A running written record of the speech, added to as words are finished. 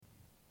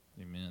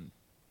Amen.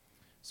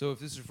 So if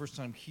this is your first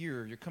time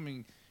here, you're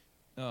coming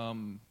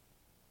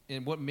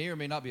in what may or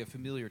may not be a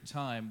familiar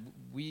time.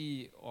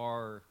 We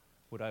are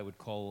what I would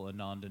call a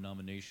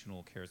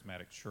non-denominational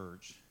charismatic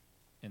church.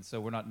 And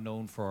so we're not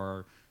known for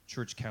our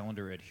church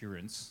calendar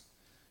adherence.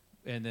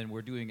 And then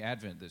we're doing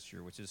Advent this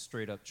year, which is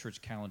straight up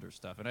church calendar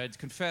stuff. And I had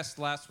confessed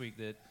last week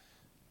that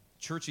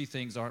churchy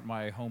things aren't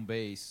my home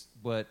base,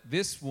 but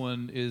this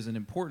one is an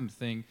important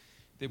thing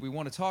that we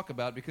want to talk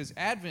about because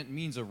Advent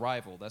means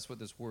arrival. That's what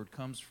this word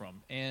comes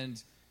from.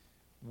 And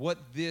what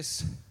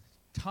this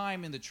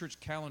time in the church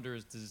calendar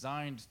is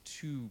designed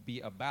to be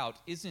about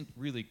isn't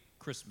really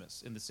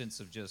Christmas in the sense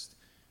of just,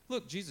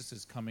 look, Jesus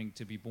is coming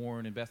to be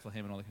born in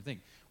Bethlehem and all that kind of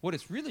thing. What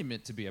it's really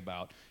meant to be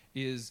about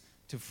is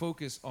to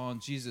focus on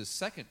Jesus'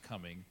 second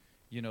coming,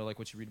 you know, like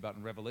what you read about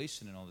in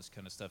Revelation and all this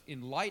kind of stuff,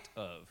 in light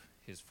of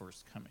his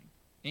first coming.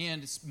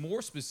 And it's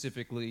more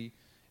specifically,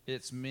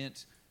 it's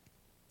meant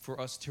for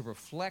us to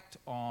reflect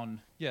on,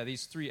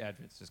 these three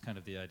Advents is kind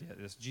of the idea.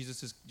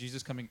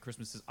 Jesus coming at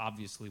Christmas is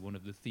obviously one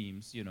of the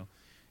themes, you know.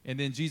 And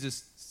then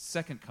Jesus'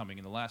 second coming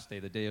in the last day,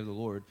 the day of the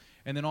Lord.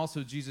 And then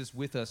also Jesus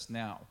with us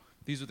now.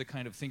 These are the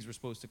kind of things we're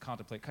supposed to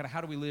contemplate. Kind of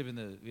how do we live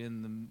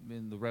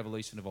in the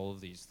revelation of all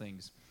of these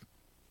things.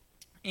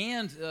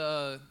 And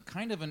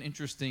kind of an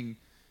interesting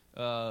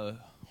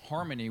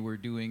harmony we're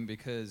doing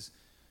because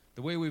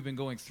the way we've been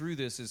going through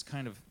this is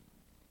kind of,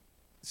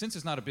 since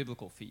it's not a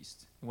biblical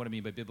feast, and what I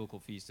mean by biblical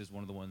feast is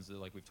one of the ones that,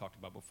 like we've talked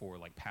about before,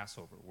 like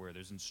Passover, where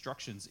there's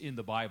instructions in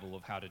the Bible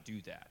of how to do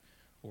that,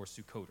 or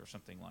Sukkot or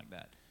something like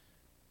that.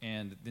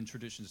 And then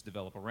traditions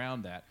develop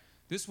around that.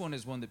 This one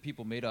is one that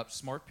people made up,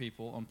 smart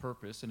people on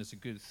purpose, and it's a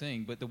good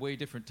thing, but the way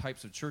different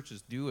types of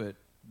churches do it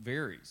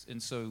varies.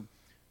 And so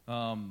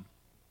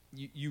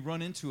you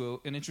run into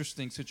an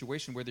interesting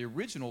situation where the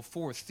original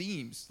four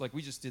themes, like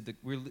we just did,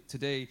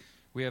 today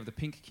we have the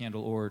pink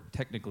candle, or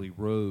technically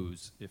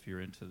rose, if you're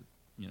into,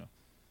 you know,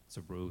 it's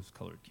a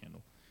rose-colored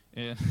candle.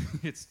 And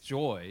it's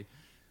joy.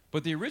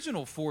 But the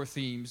original four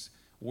themes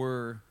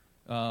were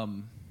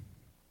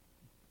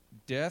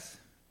death,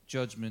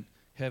 judgment,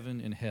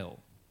 heaven, and hell.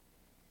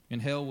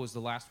 And hell was the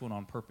last one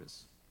on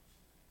purpose.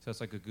 So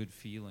it's like a good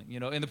feeling. You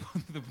know, and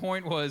the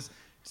point was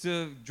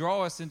to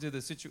draw us into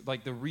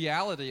the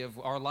reality of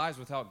our lives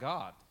without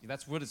God.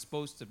 That's what it's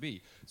supposed to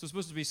be. So it's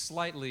supposed to be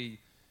slightly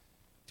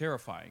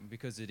terrifying,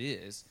 because it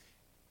is.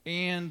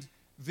 And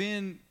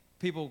then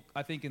people,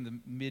 I think in the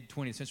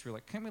mid-20th century, were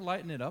like, can we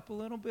lighten it up a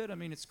little bit? I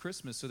mean, it's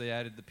Christmas, so they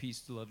added the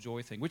peace, love,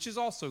 joy thing, which is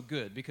also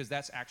good, because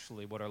that's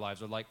actually what our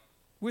lives are like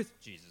with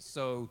Jesus.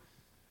 So,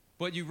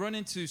 but you run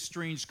into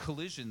strange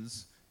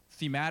collisions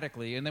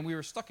thematically, and then we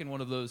were stuck in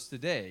one of those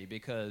today,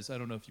 because I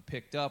don't know if you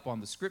picked up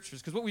on the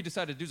scriptures, because what we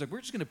decided to do is, like,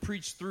 we're just going to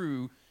preach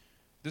through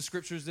the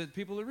scriptures that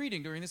people are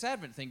reading during this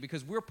Advent thing,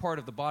 because we're part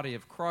of the body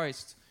of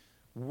Christ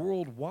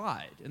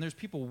worldwide, and there's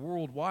people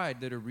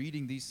worldwide that are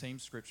reading these same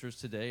scriptures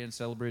today and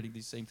celebrating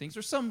these same things,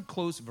 or some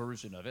close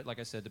version of it, like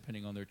I said,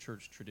 depending on their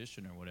church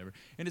tradition or whatever.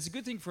 And it's a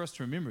good thing for us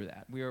to remember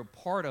that we are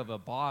part of a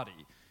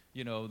body.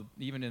 You know,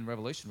 even in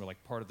Revelation, we're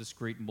like part of this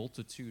great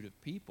multitude of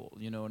people.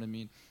 You know what I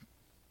mean?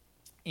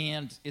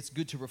 And it's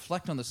good to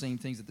reflect on the same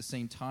things at the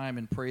same time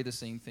and pray the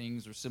same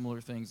things or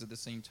similar things at the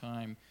same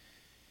time.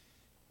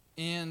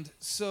 And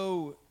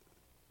so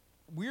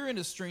we're in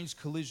a strange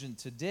collision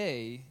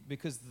today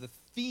because the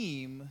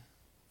theme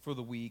for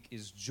the week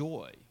is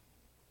joy.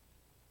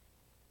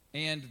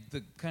 And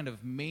the kind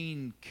of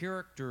main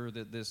character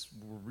that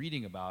we're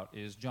reading about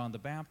is John the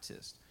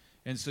Baptist.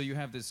 And so you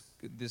have this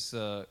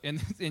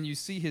and you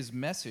see his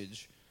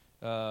message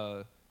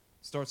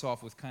starts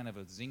off with kind of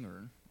a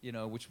zinger, you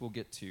know, which we'll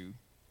get to.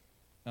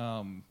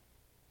 And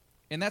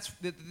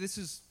this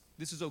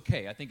is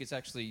okay. I think it's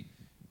actually,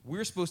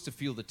 we're supposed to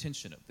feel the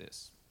tension of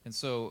this. And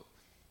so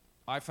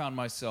I found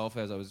myself,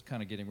 as I was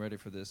kind of getting ready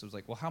for this, I was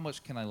like, well, how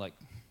much can I, like,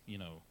 you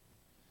know,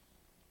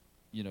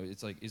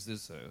 it's like, is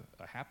this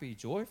a happy,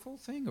 joyful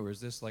thing, or is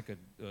this like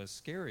a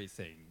scary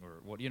thing,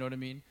 or what, you know what I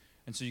mean?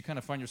 And so you kind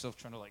of find yourself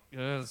trying to, like,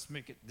 let's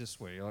make it this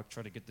way. I'll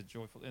try to get the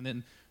joyful. And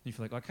then you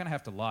feel like, well, I kind of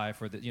have to lie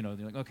for the, you know,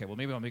 you're like, okay, well,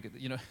 maybe I'll make it,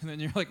 you know. And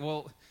then you're like,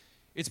 well,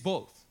 it's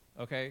both,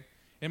 okay?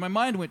 And my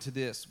mind went to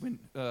this when,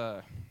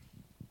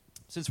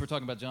 since we're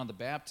talking about John the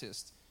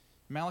Baptist,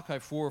 Malachi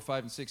 4,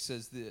 5, and 6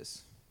 says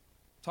this,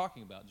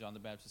 talking about John the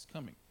Baptist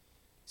coming.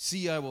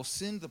 See, I will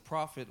send the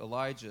prophet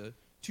Elijah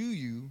to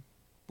you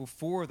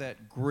before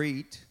that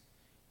great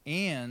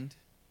and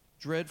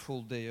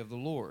dreadful day of the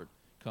Lord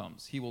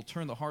comes. He will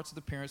turn the hearts of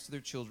the parents to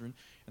their children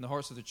and the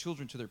hearts of the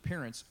children to their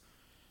parents,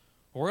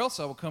 or else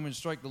I will come and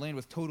strike the land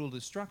with total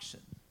destruction.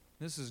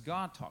 This is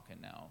God talking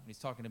now. He's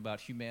talking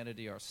about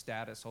humanity, our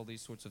status, all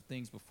these sorts of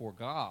things before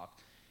God.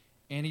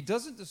 And he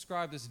doesn't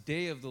describe this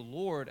day of the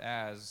Lord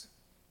as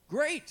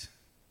great.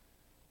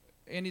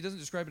 And he doesn't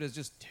describe it as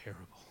just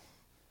terrible.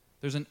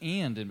 There's an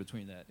and in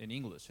between that, in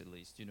English at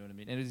least, you know what I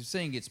mean? And he's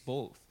saying it's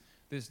both.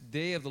 This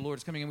day of the Lord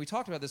is coming. And we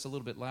talked about this a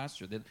little bit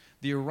last year, that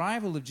the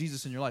arrival of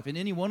Jesus in your life, in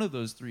any one of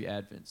those three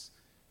Advents,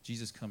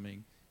 Jesus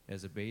coming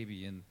as a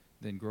baby in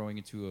then growing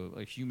into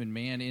a human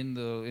man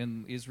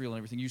in Israel and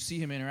everything. You see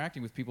him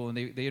interacting with people, and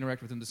they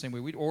interact with him the same way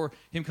we do. Or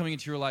him coming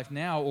into your life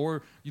now,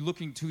 or you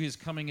looking to his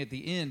coming at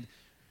the end,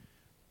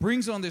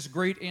 brings on this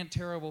great and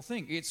terrible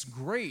thing. It's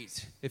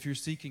great if you're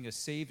seeking a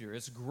Savior.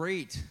 It's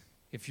great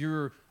if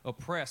you're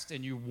oppressed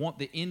and you want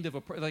the end of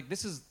oppression. Like,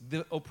 this is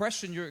the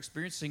oppression you're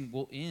experiencing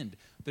will end.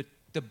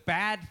 The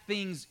bad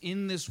things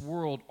in this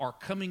world are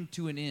coming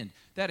to an end.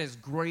 That is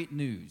great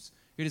news.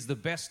 It is the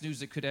best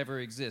news that could ever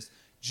exist.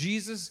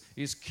 Jesus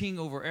is king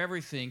over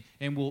everything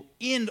and will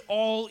end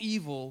all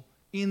evil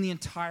in the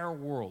entire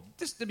world.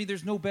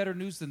 There's no better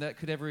news than that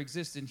could ever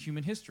exist in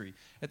human history.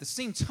 At the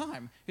same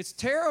time, it's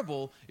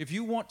terrible if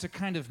you want to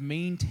kind of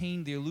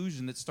maintain the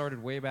illusion that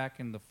started way back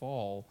in the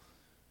fall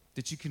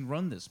that you can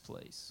run this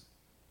place.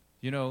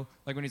 You know,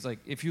 like when he's like,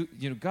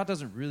 God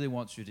doesn't really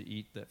want you to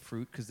eat that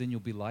fruit because then you'll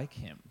be like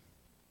him.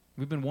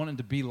 We've been wanting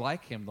to be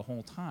like him the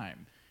whole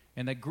time.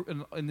 And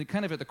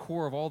kind of at the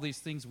core of all these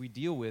things we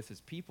deal with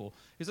as people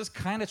is us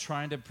kind of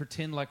trying to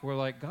pretend like we're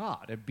like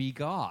God and be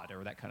God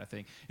or that kind of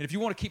thing. And if you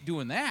want to keep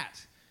doing that,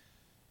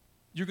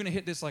 you're going to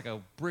hit this like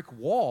a brick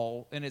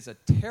wall, and it's a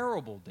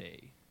terrible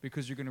day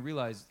because you're going to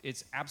realize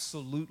it's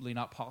absolutely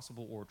not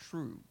possible or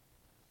true.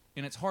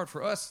 And it's hard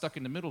for us stuck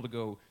in the middle to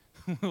go,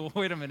 well,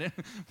 wait a minute,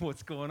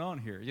 what's going on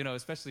here? You know,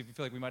 especially if you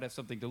feel like we might have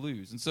something to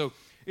lose. And so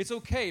it's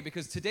okay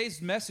because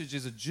today's message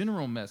is a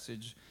general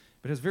message,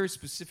 but has very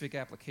specific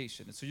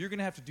application. And so you're going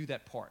to have to do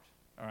that part,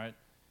 all right?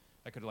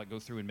 I could go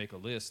through and make a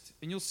list,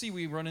 and you'll see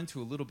we run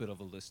into a little bit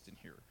of a list in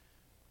here.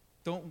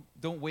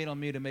 Don't wait on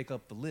me to make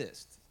up the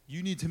list.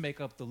 You need to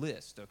make up the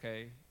list,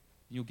 okay?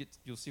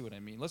 You'll see what I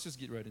mean. Let's just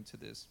get right into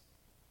this.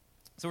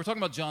 So we're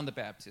talking about John the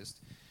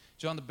Baptist.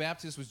 John the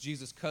Baptist was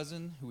Jesus'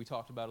 cousin, who we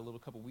talked about a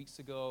couple weeks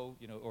ago,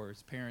 or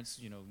his parents,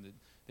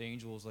 the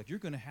angel was like, you're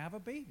going to have a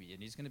baby,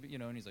 and he's going to be,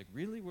 and he's like,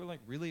 really? We're like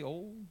really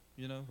old,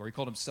 Or he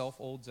called himself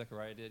old,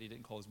 Zechariah did. He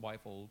didn't call his wife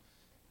old.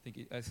 I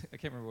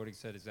can't remember what he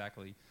said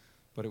exactly,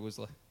 but it was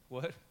like,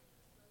 what?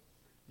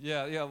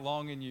 Yeah,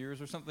 long in years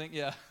or something,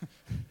 yeah.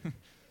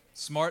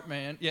 Smart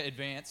man, yeah,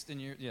 advanced in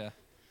years, yeah.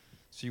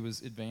 She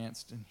was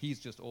advanced, and he's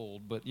just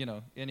old, but,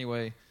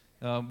 anyway.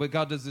 But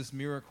God does this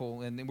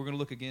miracle, and we're going to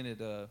look again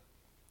at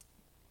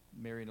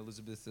Mary and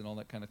Elizabeth and all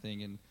that kind of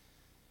thing, and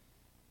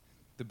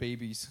the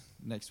babies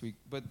next week.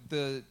 But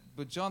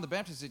John the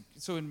Baptist,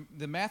 so in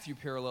the Matthew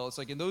parallel, it's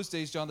like in those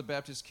days John the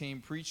Baptist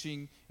came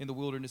preaching in the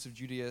wilderness of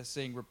Judea,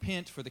 saying,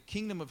 repent, for the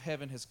kingdom of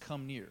heaven has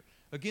come near.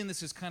 Again,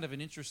 this is kind of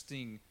an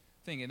interesting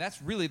thing, and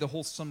that's really the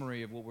whole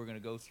summary of what we're going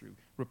to go through.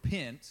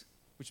 Repent,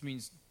 which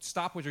means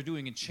stop what you're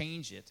doing and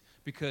change it,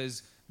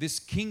 because this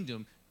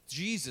kingdom,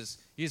 Jesus,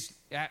 is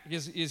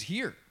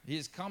here. He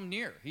has come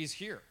near. He's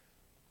here.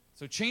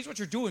 So change what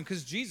you're doing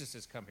because Jesus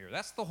has come here.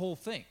 That's the whole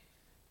thing.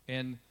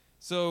 And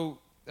so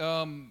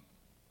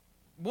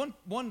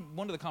one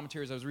of the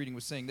commentaries I was reading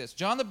was saying this.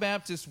 John the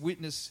Baptist's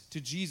witness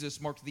to Jesus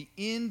marked the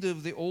end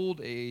of the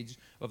old age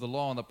of the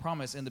law and the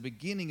promise and the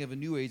beginning of a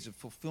new age of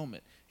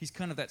fulfillment. He's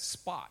kind of that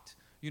spot.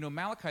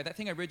 Malachi, that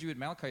thing I read you at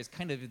Malachi is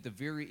kind of at the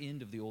very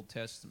end of the Old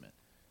Testament.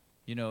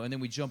 And then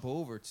we jump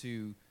over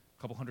to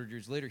a couple hundred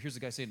years later. Here's the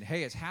guy saying,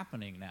 hey, it's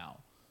happening now.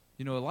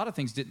 A lot of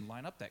things didn't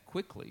line up that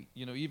quickly,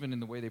 even in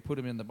the way they put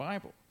them in the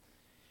Bible.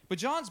 But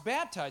John's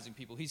baptizing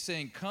people. He's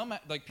saying, come,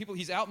 like people,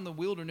 he's out in the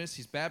wilderness.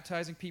 He's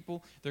baptizing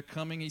people. They're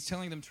coming. He's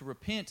telling them to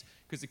repent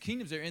because the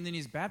kingdom's there. And then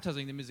he's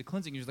baptizing them as a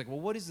cleansing. He's like,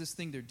 well, what is this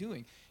thing they're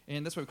doing?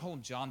 And that's why we call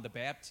him John the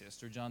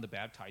Baptist or John the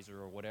Baptizer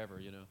or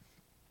whatever,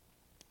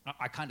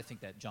 I kind of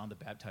think that John the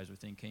Baptizer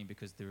thing came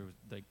because there was,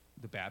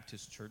 the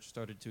Baptist church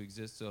started to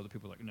exist. So other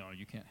people were like, no,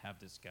 you can't have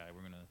this guy.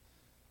 We're going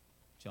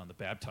to John the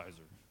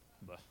Baptizer.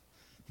 But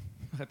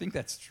I think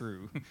that's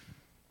true.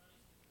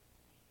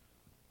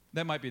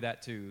 That might be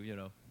that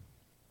too,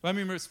 I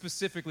mean,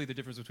 specifically the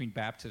difference between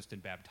Baptist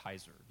and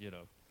baptizer,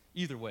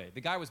 Either way, the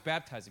guy was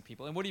baptizing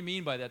people. And what do you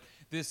mean by that?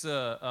 This,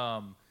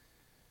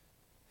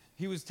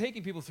 he was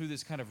taking people through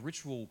this kind of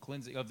ritual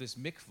cleansing of this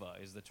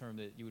mikvah is the term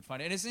that you would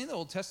find. And it's in the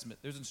Old Testament.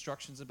 There's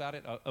instructions about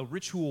it, a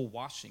ritual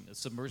washing, a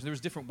submersion. There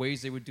was different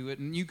ways they would do it.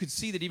 And you could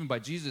see that even by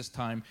Jesus'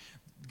 time,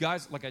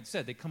 guys, like I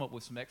said, they come up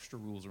with some extra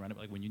rules around it,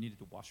 like when you needed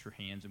to wash your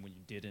hands and when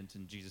you didn't,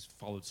 and Jesus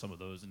followed some of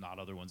those and not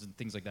other ones and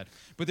things like that.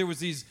 But there was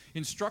these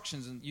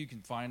instructions, and you can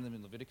find them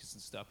in Leviticus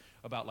and stuff,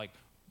 about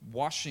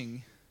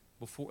washing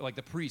before,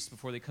 the priests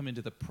before they come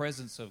into the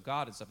presence of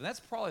God and stuff. And that's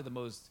probably the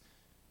most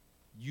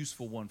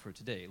useful one for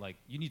today.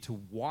 You need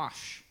to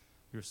wash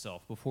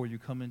yourself before you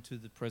come into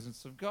the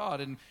presence of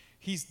God. And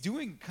he's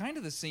doing kind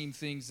of the same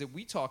things that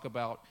we talk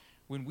about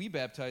when we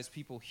baptize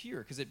people here,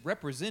 because it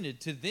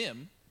represented to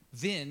them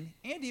then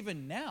and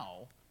even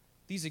now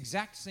these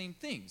exact same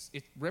things.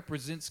 It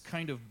represents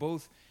kind of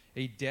both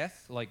a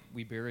death, like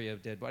we bury a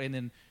dead body, and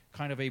then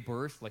kind of a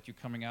birth, like you're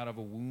coming out of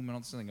a womb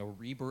and something, a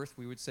rebirth,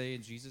 we would say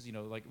in Jesus,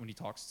 like when he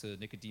talks to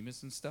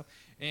Nicodemus and stuff.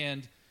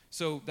 And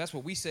so that's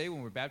what we say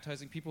when we're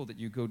baptizing people, that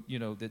you go,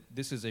 that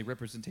this is a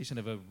representation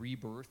of a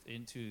rebirth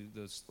into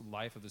the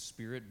life of the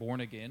Spirit, born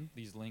again,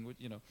 these language,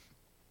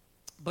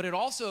 But it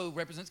also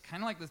represents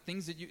kind of like the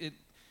things that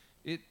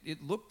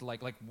it looked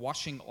like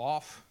washing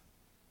off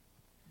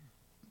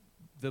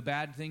the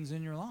bad things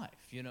in your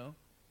life, you know?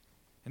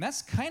 And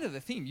that's kind of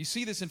the theme. You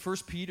see this in 1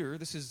 Peter.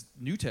 This is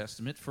New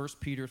Testament, 1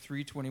 Peter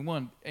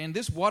 3:21. And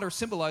this water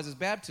symbolizes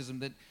baptism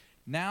that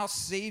now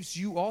saves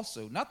you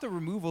also. Not the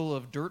removal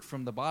of dirt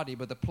from the body,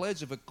 but the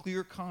pledge of a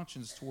clear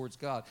conscience towards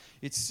God.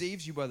 It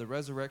saves you by the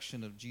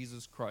resurrection of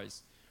Jesus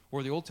Christ.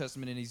 Or the Old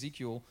Testament in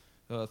Ezekiel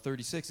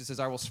 36, it says,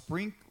 I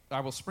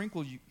will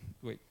sprinkle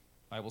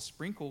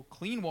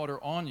clean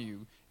water on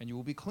you, and you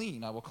will be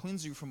clean. I will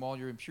cleanse you from all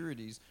your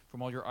impurities,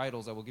 from all your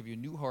idols. I will give you a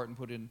new heart and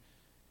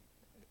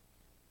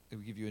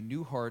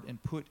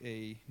put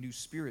a new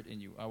spirit in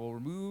you. I will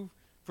remove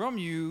from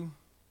you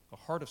a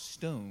heart of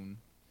stone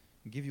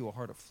and give you a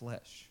heart of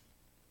flesh.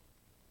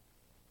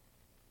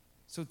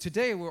 So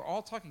today we're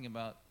all talking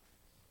about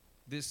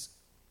this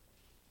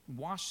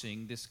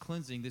washing, this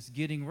cleansing, this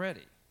getting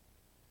ready.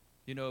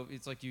 You know,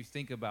 it's like you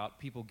think about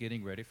people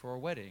getting ready for a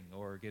wedding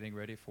or getting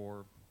ready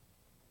for,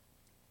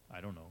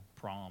 I don't know,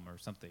 prom or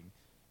something.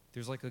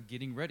 There's like a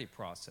getting ready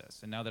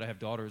process. And now that I have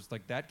daughters,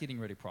 like that getting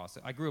ready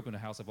process. I grew up in a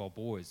house of all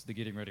boys. The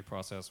getting ready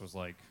process was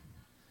like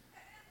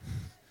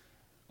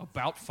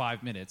about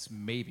 5 minutes,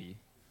 maybe.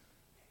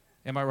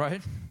 Am I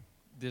right?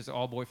 There's an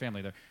all-boy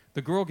family there.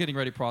 The girl getting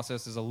ready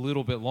process is a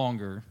little bit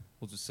longer.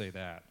 We'll just say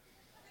that.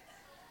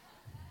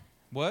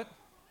 What?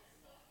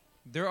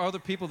 There are other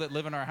people that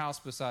live in our house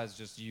besides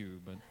just you,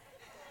 but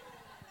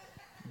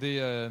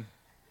there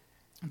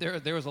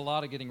was a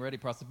lot of getting ready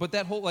process. But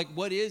that whole, like,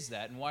 what is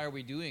that and why are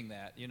we doing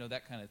that? You know,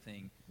 that kind of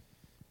thing.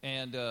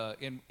 And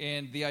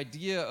the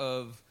idea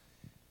of,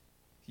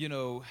 you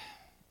know,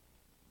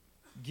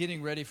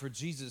 getting ready for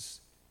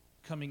Jesus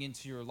coming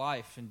into your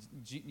life and,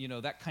 you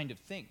know, that kind of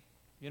thing.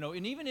 You know,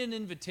 and even an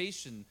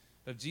invitation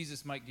of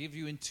Jesus might give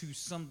you into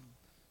some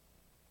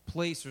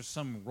place or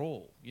some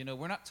role. You know,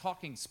 we're not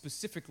talking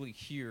specifically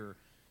here.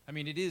 I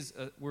mean, it is,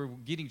 we're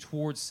getting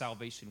towards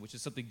salvation, which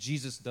is something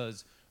Jesus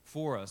does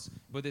for us.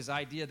 But this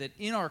idea that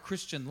in our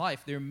Christian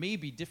life, there may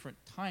be different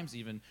times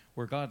even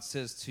where God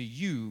says to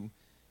you,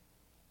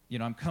 you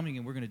know, I'm coming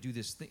and we're going to do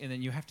this thing, and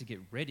then you have to get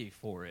ready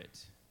for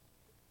it.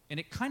 And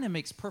it kind of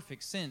makes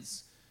perfect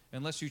sense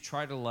unless you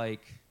try to,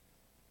 like,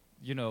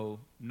 you know,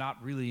 not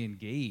really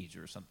engage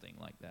or something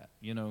like that,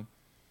 you know.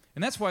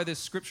 And that's why this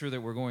scripture that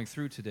we're going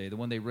through today, the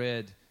one they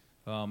read,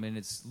 and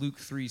it's Luke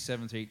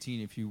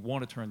 3:7-18, if you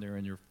want to turn there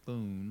in your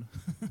phone.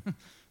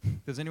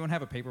 Does anyone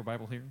have a paper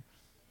Bible here?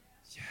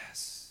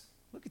 Yes.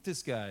 Look at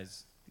this,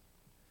 guys.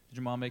 Did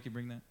your mom make you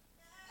bring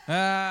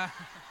that?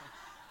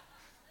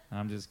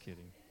 I'm just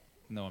kidding.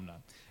 No, I'm not.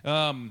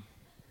 Well,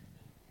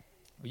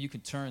 you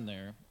can turn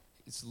there.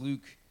 It's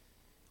Luke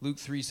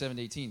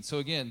 3:7-18. So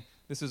again,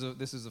 this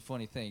is a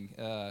funny thing.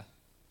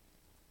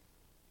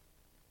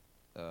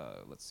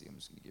 Let's see. I'm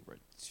just going to get right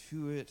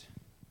to it.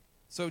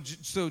 So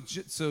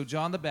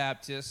John the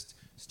Baptist,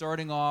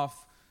 starting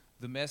off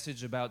the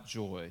message about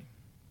joy,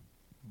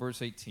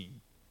 verse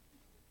 18.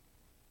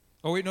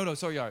 Oh wait, no,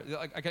 sorry.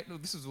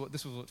 This was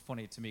what's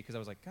funny to me because I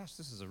was like, gosh,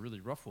 this is a really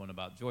rough one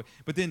about joy.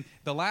 But then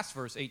the last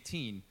verse,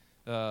 18,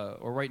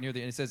 or right near the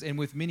end, it says, and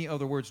with many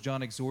other words,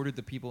 John exhorted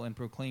the people and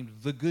proclaimed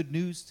the good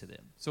news to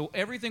them. So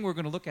everything we're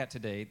going to look at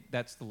today,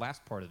 that's the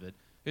last part of it,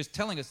 is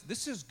telling us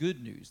this is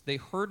good news. They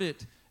heard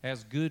it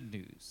as good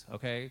news,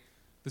 okay?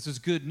 This is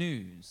good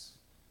news,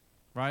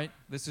 right?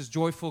 This is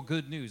joyful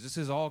good news. This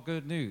is all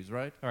good news,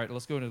 right? All right,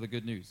 let's go into the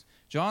good news.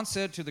 John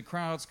said to the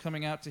crowds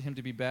coming out to him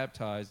to be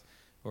baptized,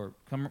 or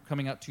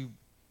coming out to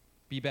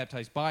be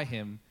baptized by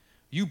him,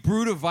 you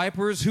brood of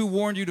vipers, who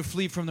warned you to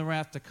flee from the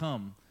wrath to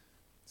come?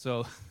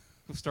 So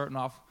we're starting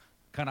off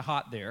kind of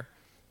hot there.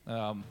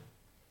 And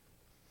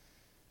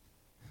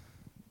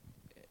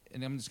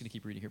I'm just going to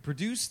keep reading here.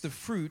 Produce the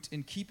fruit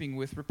in keeping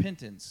with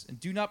repentance, and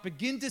do not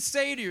begin to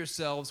say to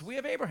yourselves, we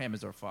have Abraham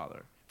as our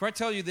father. For I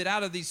tell you that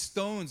out of these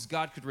stones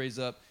God could raise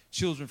up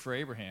children for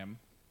Abraham.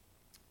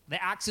 The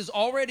axe is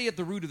already at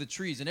the root of the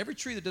trees, and every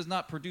tree that does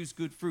not produce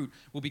good fruit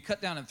will be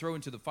cut down and thrown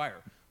into the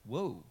fire.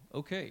 Whoa,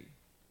 okay,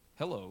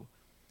 hello.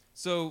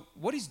 So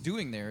what he's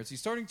doing there is he's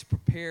starting to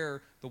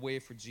prepare the way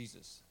for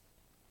Jesus.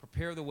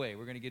 Prepare the way.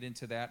 We're going to get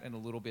into that in a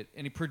little bit.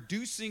 And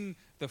producing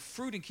the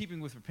fruit in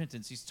keeping with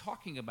repentance, he's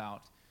talking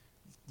about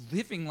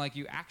living like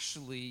you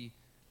actually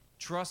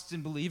trust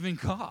and believe in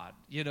God,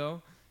 you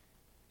know?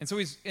 And so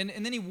and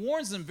then he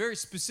warns them very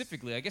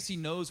specifically. I guess he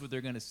knows what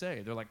they're going to say.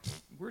 They're like,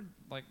 we're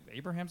like,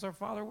 Abraham's our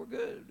father, we're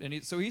good.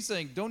 And so he's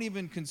saying, don't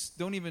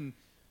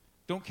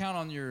count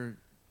on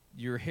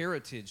your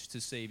heritage to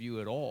save you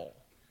at all.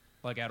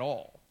 Like at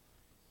all.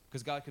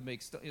 Because God could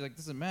make stuff, like,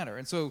 doesn't matter.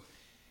 And so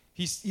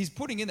he's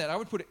putting in that. I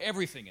would put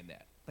everything in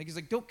that. Like, he's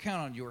like, don't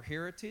count on your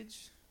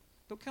heritage.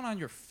 Don't count on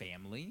your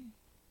family.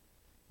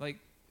 Like,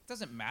 it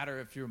doesn't matter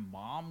if your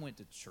mom went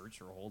to church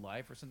her whole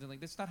life or something like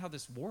that. That's not how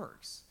this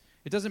works.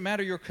 It doesn't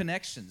matter your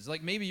connections.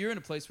 Like, maybe you're in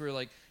a place where,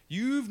 like,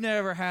 you've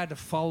never had to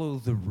follow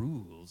the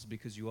rules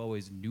because you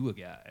always knew a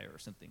guy or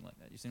something like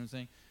that. You see what I'm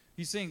saying?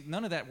 He's saying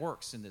none of that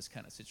works in this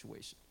kind of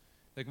situation.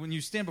 Like, when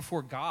you stand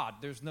before God,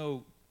 there's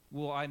no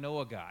well, I know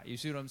a guy. You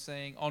see what I'm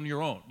saying? On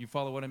your own. You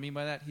follow what I mean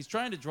by that? He's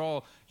trying to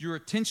draw your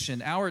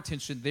attention, our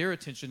attention, their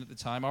attention at the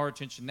time, our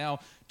attention now,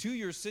 to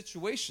your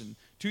situation,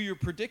 to your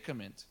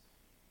predicament.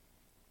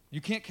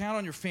 You can't count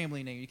on your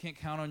family name. You can't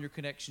count on your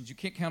connections. You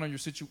can't count on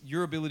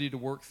your ability to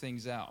work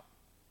things out.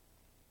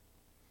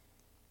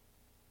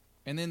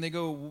 And then they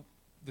go,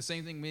 the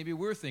same thing maybe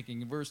we're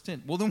thinking in verse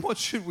 10. Well, then what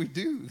should we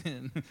do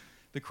then?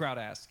 The crowd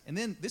asks. And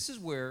then this is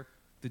where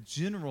the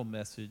general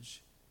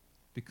message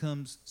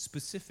becomes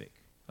specific.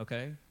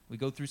 Okay? We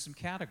go through some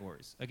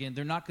categories. Again,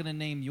 they're not going to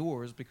name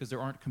yours because there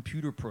aren't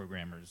computer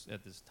programmers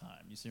at this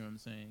time. You see what I'm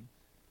saying?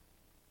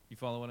 You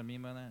follow what I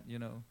mean by that? You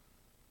know?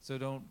 So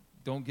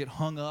don't get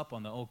hung up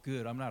on oh,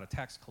 good, I'm not a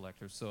tax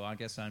collector, so I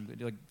guess I'm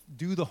good. Like,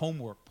 do the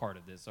homework part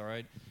of this, all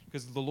right?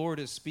 Because the Lord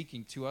is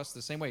speaking to us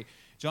the same way.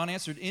 John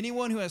answered,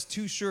 anyone who has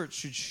 2 shirts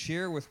should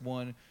share with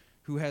one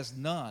who has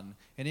none,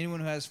 and anyone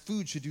who has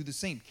food should do the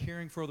same,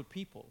 caring for other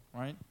people,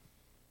 right?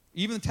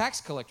 Even the tax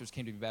collectors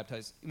came to be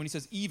baptized. When he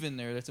says even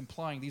there, that's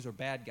implying these are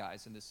bad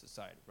guys in this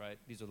society, right?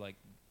 These are like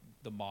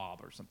the mob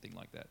or something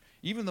like that.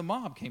 Even the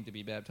mob came to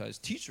be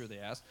baptized. Teacher, they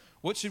asked,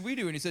 what should we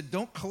do? And he said,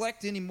 don't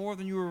collect any more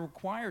than you are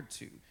required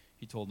to,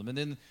 he told them. And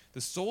then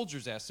the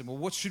soldiers asked him, well,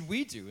 what should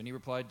we do? And he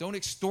replied, don't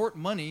extort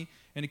money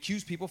and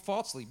accuse people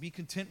falsely. Be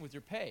content with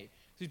your pay.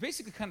 So he's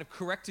basically kind of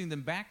correcting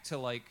them back to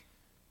like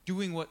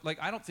doing what, like,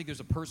 I don't think there's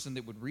a person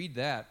that would read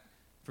that.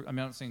 I'm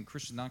not saying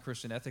Christian,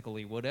 non-Christian,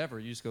 ethically, whatever.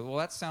 You just go, well,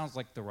 that sounds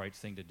like the right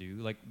thing to do,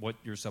 like what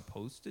you're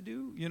supposed to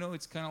do. You know,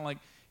 it's kind of like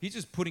he's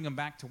just putting them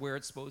back to where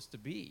it's supposed to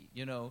be,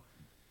 you know.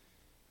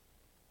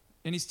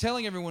 And he's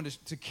telling everyone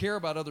to care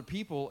about other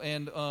people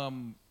and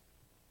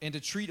to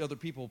treat other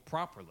people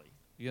properly,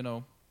 you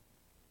know.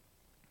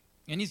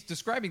 And he's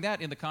describing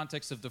that in the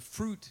context of the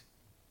fruit.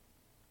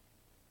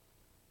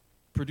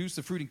 Produce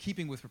the fruit in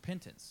keeping with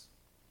repentance.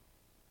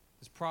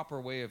 This proper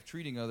way of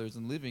treating others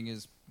and living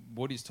is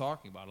what he's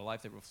talking about, a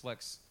life that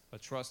reflects a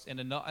trust and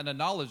a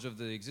knowledge of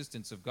the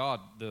existence of God,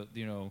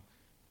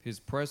 his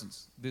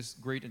presence, this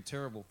great and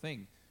terrible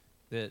thing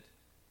that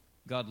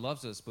God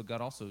loves us, but God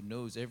also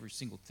knows every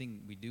single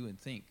thing we do and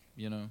think,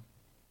 you know.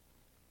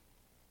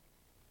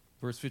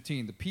 Verse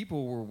 15, the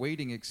people were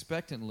waiting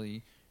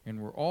expectantly and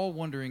were all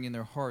wondering in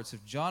their hearts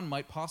if John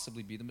might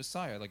possibly be the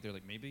Messiah. Like, they're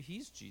like, maybe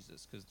he's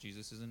Jesus because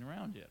Jesus isn't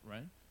around yet,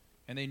 right?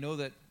 And they know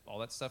that all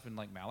that stuff in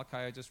like Malachi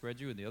I just read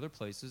you and the other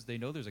places, they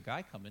know there's a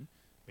guy coming.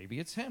 Maybe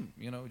it's him.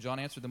 You know, John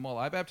answered them all,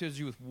 I baptize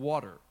you with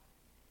water.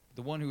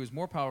 The one who is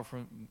more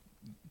powerful,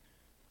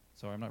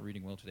 sorry, I'm not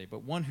reading well today,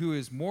 but one who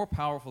is more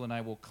powerful than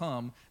I will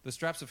come, the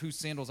straps of whose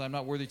sandals I'm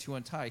not worthy to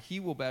untie. He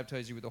will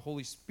baptize you with the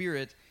Holy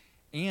Spirit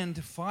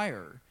and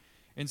fire.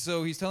 And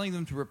so he's telling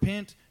them to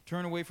repent,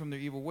 turn away from their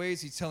evil ways.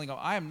 He's telling them,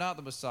 I am not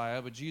the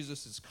Messiah, but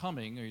Jesus is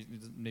coming. Or he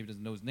maybe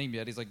doesn't know his name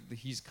yet. He's like,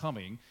 he's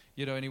coming,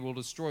 you know, and he will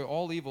destroy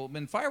all evil.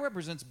 And fire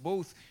represents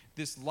both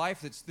this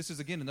life this is,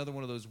 again, another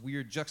one of those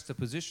weird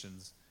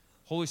juxtapositions,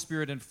 Holy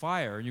Spirit and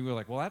fire. And you were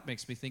like, well, that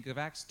makes me think of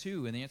Acts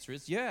 2. And the answer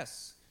is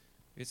yes.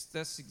 It's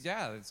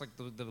like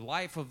the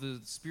life of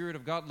the Spirit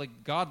of God,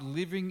 like God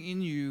living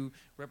in you,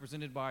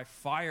 represented by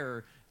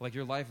fire, like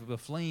your life of a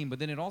flame. But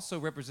then it also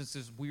represents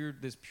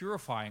this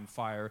purifying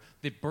fire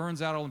that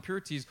burns out all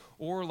impurities,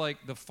 or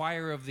like the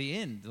fire of the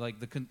end, like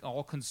the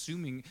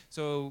all-consuming.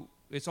 So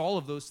it's all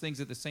of those things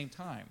at the same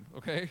time,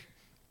 okay?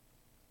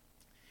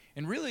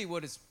 And really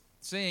what it's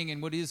saying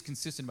and what is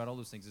consistent about all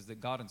those things is that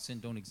God and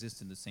sin don't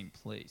exist in the same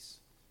place,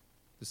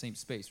 the same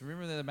space.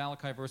 Remember the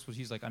Malachi verse where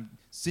he's like, I'm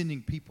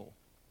sending people.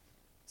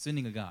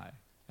 Sending a guy,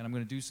 and I'm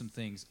going to do some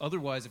things.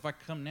 Otherwise, if I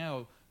come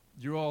now,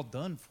 you're all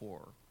done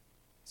for.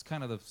 It's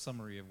kind of the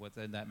summary of what's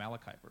in that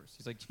Malachi verse.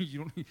 He's like,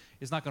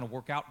 it's not going to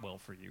work out well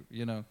for you,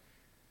 you know.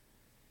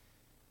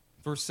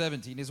 Verse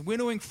 17, his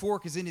winnowing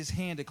fork is in his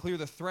hand to clear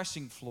the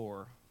threshing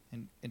floor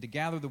and to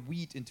gather the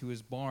wheat into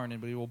his barn,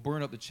 but he will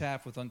burn up the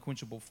chaff with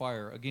unquenchable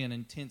fire. Again,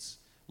 intense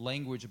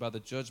language about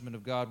the judgment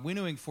of God.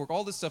 Winnowing fork,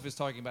 all this stuff is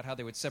talking about how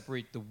they would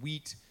separate the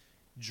wheat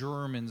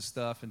germ and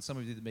stuff, and some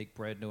of you that make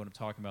bread know what I'm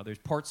talking about. There's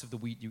parts of the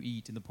wheat you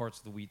eat and the parts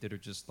of the wheat that are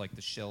just like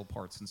the shell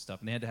parts and stuff,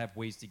 and they had to have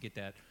ways to get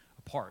that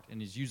apart,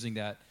 and he's using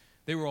that.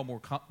 They were all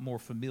more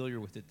familiar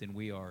with it than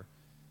we are.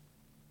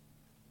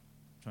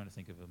 I'm trying to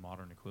think of a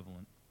modern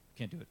equivalent.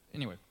 Can't do it.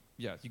 Anyway,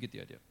 yeah, you get the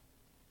idea.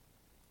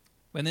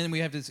 And then we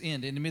have this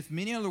end, and with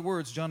many other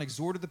words, John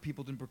exhorted the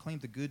people to proclaim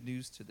the good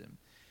news to them.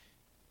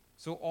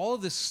 So all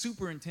of this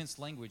super intense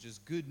language is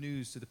good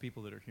news to the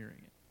people that are hearing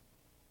it.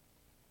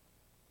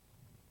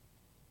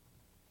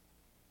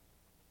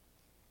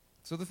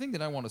 So the thing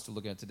that I want us to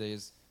look at today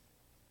is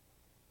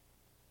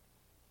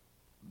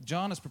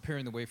John is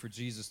preparing the way for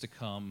Jesus to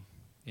come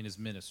in his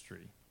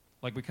ministry.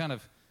 Like, we kind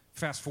of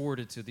fast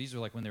forwarded to, these are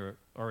like when they were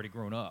already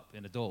grown up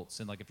and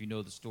adults. And like, if you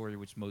know the story,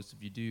 which most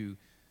of you do,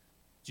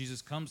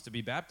 Jesus comes to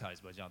be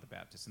baptized by John the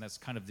Baptist. And that's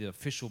kind of the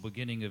official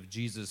beginning of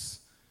Jesus'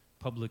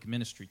 public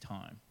ministry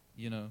time,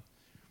 you know.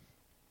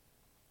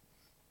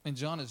 And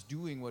John is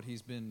doing what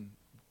he's been,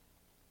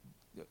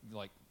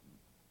 like,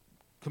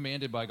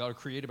 commanded by God or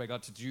created by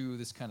God to do,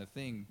 this kind of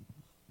thing.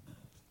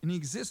 And he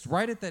exists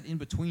right at that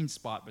in-between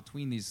spot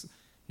between these,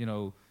 you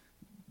know,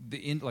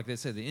 the end, like they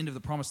said, the end of the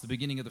promise, the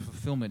beginning of the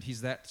fulfillment.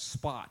 He's that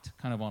spot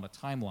kind of on a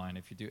timeline,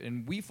 if you do.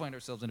 And we find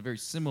ourselves in a very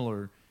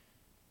similar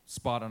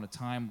spot on a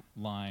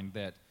timeline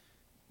that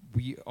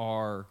we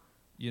are,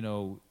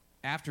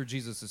 after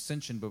Jesus'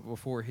 ascension, but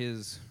before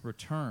his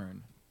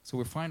return. So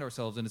we find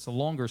ourselves, and it's a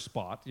longer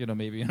spot,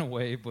 maybe in a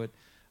way, but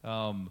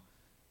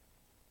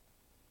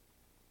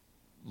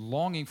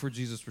longing for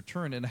Jesus'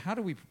 return. And how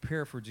do we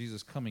prepare for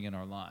Jesus coming in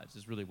our lives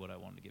is really what I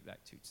wanted to get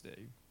back to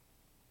today.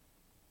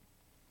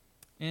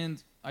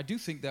 And I do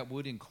think that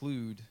would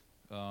include,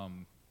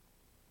 I'm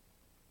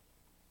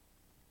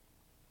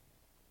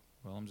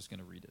just going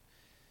to read it.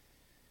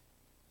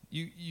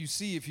 You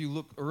see, if you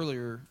look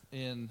earlier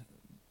in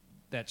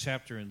that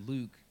chapter in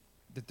Luke,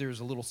 that there's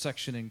a little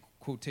section in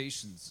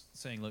quotations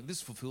saying, look,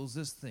 this fulfills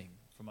this thing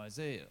from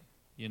Isaiah,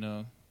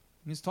 And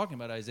he's talking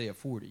about Isaiah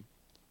 40.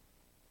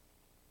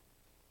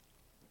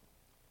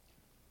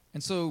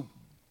 And so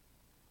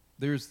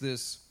there's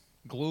this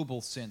global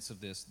sense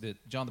of this,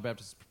 that John the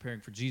Baptist is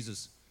preparing for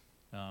Jesus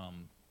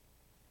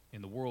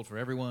in the world for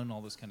everyone,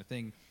 all this kind of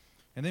thing.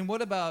 And then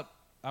what about,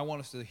 I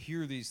want us to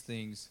hear these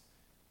things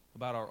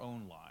about our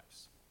own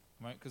lives,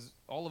 right? Because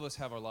all of us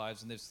have our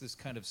lives, and there's this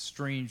kind of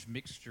strange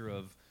mixture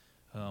of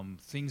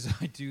things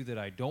I do that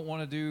I don't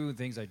want to do,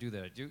 things I do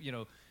that I do,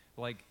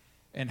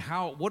 and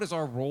what is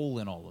our role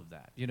in all of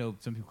that?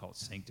 Some people call it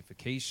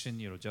sanctification,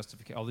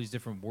 justification, all these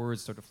different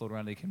words start to float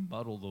around. They can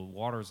muddle the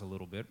waters a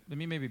little bit.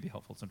 Maybe be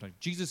helpful sometimes.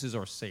 Jesus is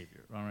our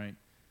Savior, all right?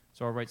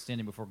 So our right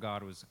standing before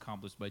God was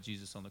accomplished by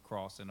Jesus on the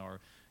cross, and our,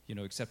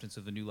 acceptance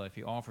of the new life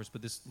he offers.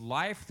 But this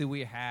life that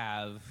we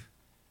have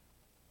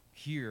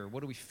here,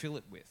 what do we fill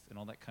it with, and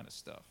all that kind of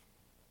stuff?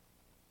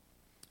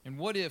 And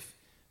what if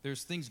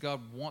there's things God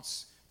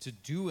wants to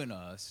do in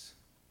us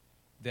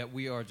that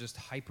we are just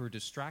hyper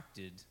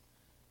distracted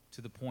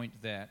to the point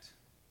that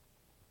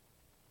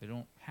they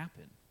don't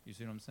happen? You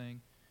see what I'm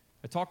saying?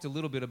 I talked a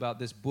little bit about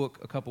this book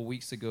a couple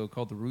weeks ago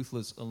called The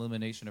Ruthless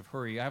Elimination of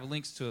Hurry. I have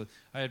links to,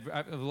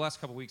 over the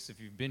last couple weeks, if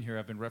you've been here,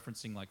 I've been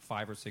referencing like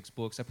 5 or 6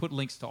 books. I put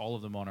links to all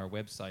of them on our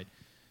website.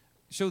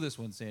 Show this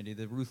one, Sandy,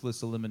 The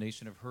Ruthless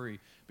Elimination of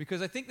Hurry,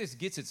 because I think this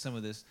gets at some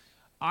of this.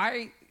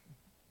 I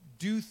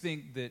do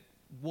think that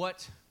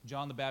what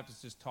John the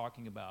Baptist is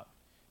talking about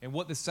and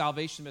what the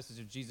salvation message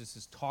of Jesus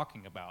is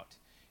talking about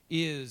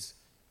is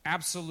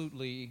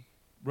absolutely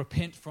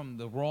repent from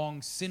the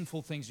wrong,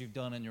 sinful things you've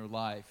done in your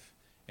life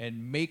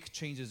and make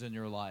changes in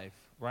your life,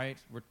 right?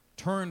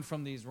 Return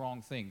from these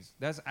wrong things.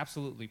 That's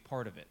absolutely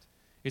part of it.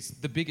 It's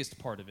the biggest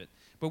part of it.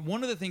 But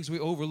one of the things we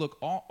overlook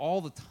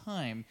all the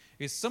time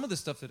is some of the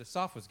stuff that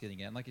Asaf was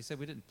getting at. And like you said,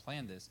 we didn't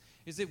plan this.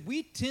 Is that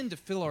we tend to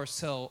fill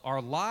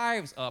our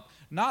lives up,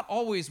 not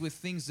always with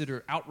things that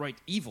are outright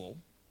evil.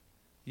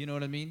 You know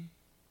what I mean?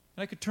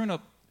 And I could turn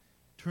up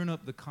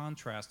the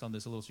contrast on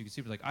this a little so you can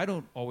see. Like, I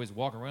don't always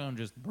walk around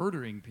just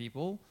murdering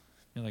people.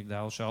 Like,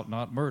 thou shalt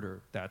not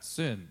murder. That's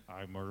sin.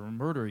 I'm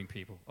murdering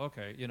people.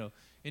 Okay,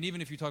 And even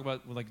if you talk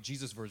about like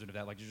Jesus' version of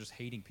that, like you're just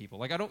hating people.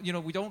 Like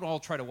we don't all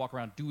try to walk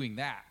around doing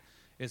that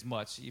as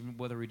much, even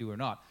whether we do or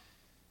not.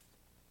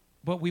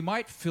 But we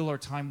might fill our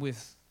time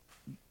with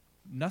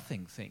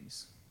nothing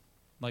things,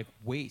 like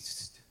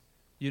waste.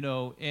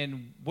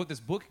 And what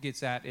this book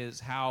gets at is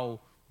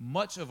how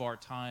much of our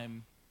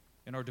time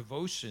and our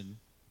devotion,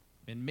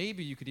 and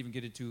maybe you could even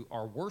get into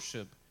our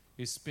worship,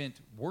 is spent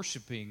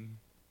worshiping,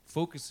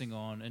 focusing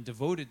on, and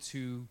devoted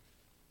to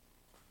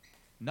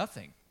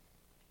nothing.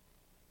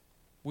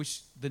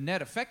 Which the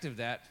net effect of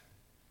that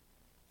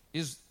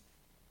is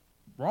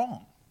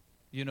wrong.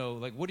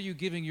 Like, what are you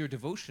giving your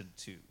devotion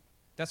to?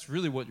 That's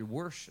really what you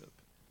worship.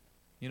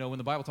 When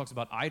the Bible talks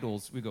about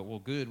idols, we go, well,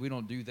 good, we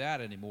don't do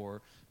that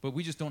anymore, but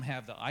we just don't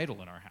have the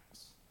idol in our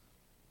house.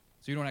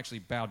 So you don't actually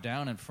bow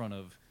down in front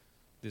of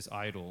this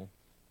idol.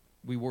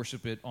 We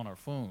worship it on our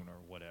phone or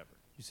whatever.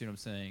 You see what I'm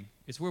saying?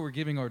 It's where we're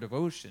giving our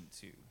devotion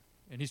to.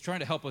 And he's trying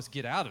to help us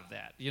get out of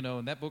that,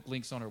 and that book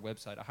links on our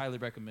website. I highly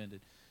recommend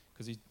it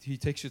because he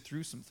takes you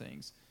through some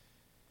things.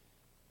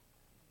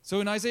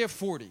 So in Isaiah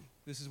 40,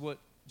 this is what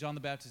John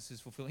the Baptist is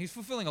fulfilling. He's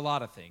fulfilling a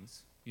lot of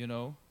things,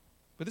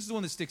 but this is the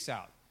one that sticks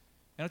out.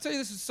 And I'll tell you,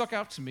 this has stuck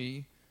out to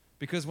me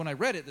because when I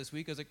read it this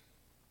week, I was like,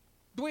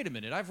 wait a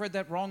minute, I've read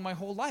that wrong my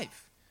whole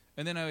life.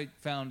 And then I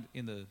found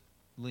in the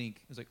link,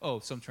 it was like, oh,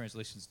 some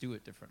translations do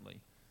it differently.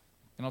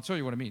 And I'll tell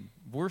you what I mean.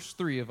 Verse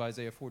 3 of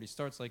Isaiah 40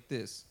 starts like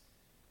this.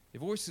 A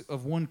voice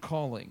of one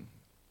calling,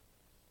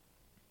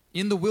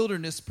 in the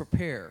wilderness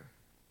prepare.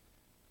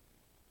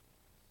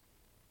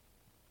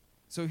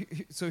 So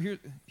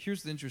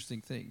here's the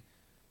interesting thing.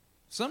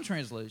 Some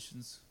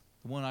translations,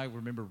 the one I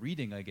remember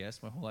reading, I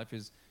guess, my whole life,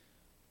 is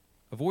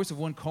a voice of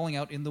one calling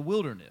out in the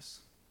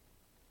wilderness.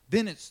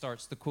 Then it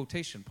starts the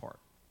quotation part.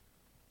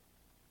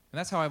 And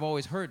that's how I've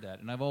always heard that.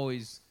 And I've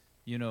always,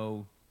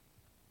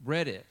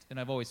 read it, and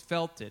I've always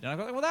felt it. And I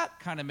thought, well, that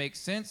kind of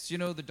makes sense,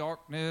 the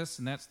darkness,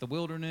 and that's the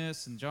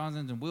wilderness, and John's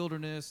in the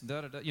wilderness, and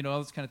all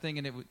this kind of thing.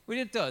 And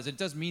it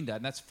does mean that,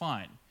 and that's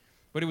fine.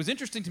 But it was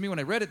interesting to me when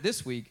I read it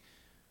this week.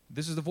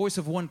 This is the voice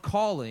of one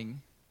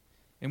calling,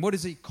 and what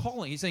is he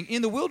calling? He's saying,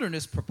 in the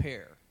wilderness,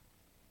 prepare.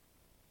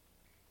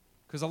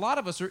 Because a lot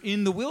of us are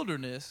in the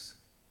wilderness,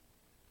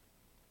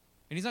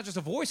 and he's not just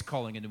a voice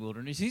calling in the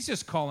wilderness. He's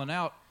just calling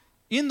out,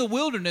 in the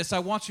wilderness, I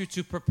want you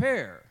to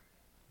prepare.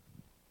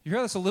 You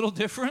hear that's a little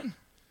different?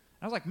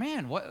 I was like,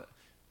 man, what?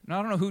 Now,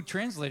 I don't know who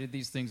translated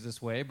these things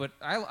this way, but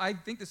I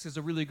think this is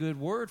a really good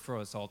word for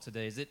us all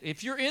today. Is that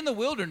if you're in the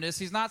wilderness,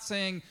 he's not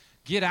saying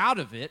get out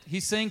of it.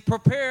 He's saying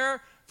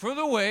prepare for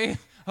the way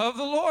of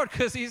the Lord,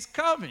 because he's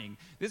coming.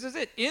 This is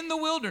it. In the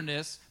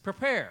wilderness,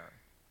 prepare.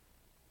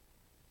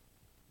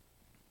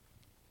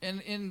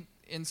 And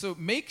so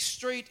make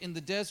straight in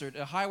the desert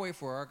a highway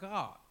for our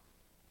God.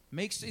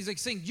 He's like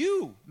saying,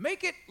 you,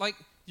 make it like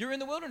you're in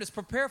the wilderness.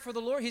 Prepare for the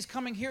Lord. He's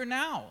coming here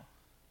now.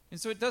 And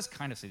so it does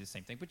kind of say the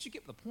same thing, but you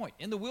get the point.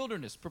 In the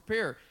wilderness,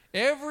 prepare.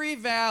 Every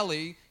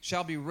valley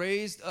shall be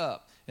raised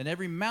up, and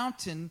every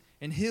mountain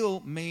and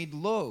hill made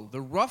low.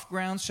 The rough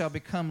ground shall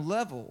become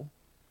level,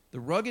 the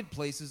rugged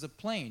places a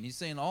plain. He's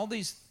saying all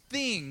these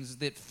things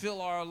that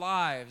fill our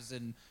lives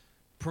and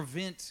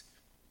prevent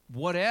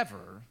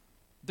whatever,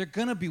 they're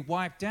going to be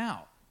wiped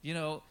out, you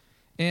know.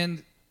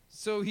 And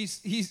so I'll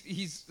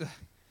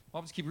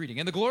just keep reading.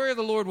 And the glory of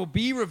the Lord will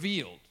be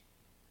revealed,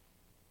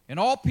 and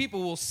all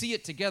people will see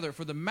it together,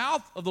 for the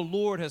mouth of the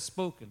Lord has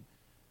spoken.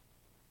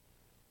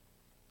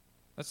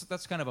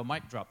 That's kind of a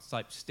mic drop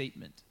type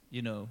statement,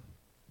 you know.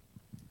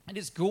 And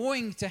it's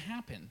going to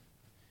happen.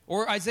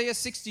 Or Isaiah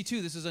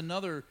 62, this is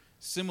another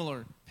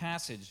similar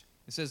passage.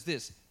 It says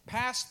this,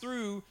 pass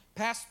through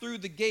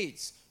the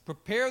gates,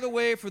 prepare the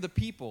way for the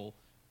people,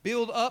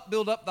 build up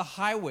the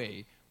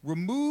highway,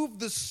 remove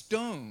the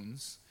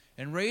stones,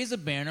 and raise a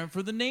banner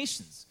for the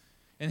nations.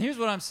 And here's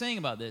what I'm saying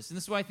about this, and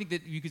this is why I think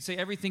that you could say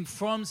everything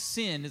from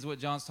sin is what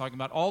John's talking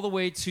about, all the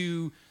way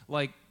to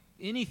like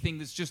anything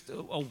that's just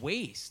a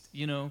waste,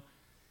 you know,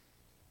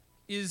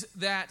 is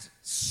that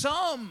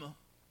some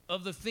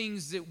of the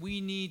things that we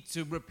need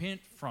to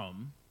repent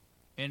from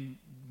and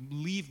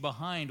leave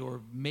behind or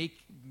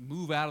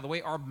move out of the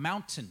way are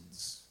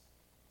mountains.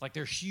 Like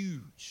they're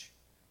huge,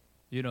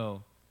 you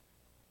know.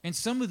 And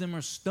some of them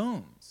are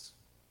stones.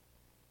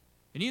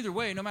 And either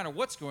way, no matter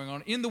what's going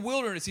on, in the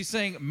wilderness, he's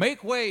saying,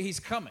 make way, he's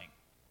coming.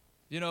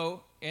 You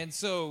know, and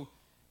so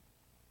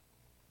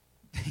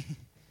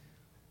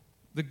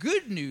the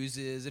good news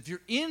is if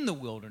you're in the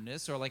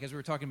wilderness, or like as we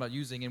were talking about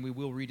using, and we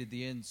will read at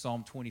the end,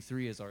 Psalm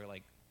 23 as our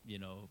like, you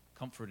know,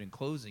 comfort and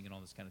closing and all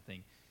this kind of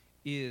thing,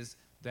 is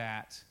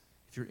that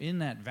if you're in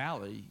that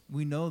valley,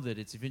 we know that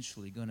it's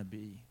eventually going to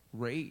be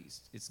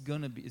raised. It's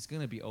going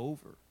to be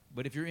over.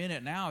 But if you're in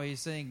it now, he's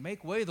saying,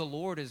 make way, the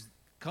Lord is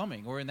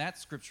coming. Or in that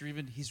scripture,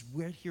 even, he's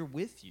right here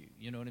with you.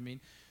 You know what I mean?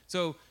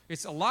 So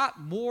it's a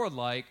lot more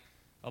like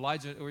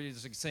Elijah, or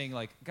he's like saying,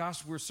 like,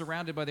 gosh, we're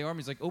surrounded by the army.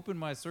 He's like, open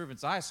my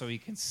servant's eyes so he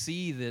can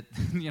see that,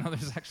 you know,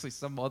 there's actually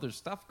some other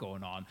stuff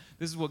going on.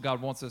 This is what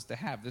God wants us to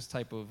have, this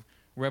type of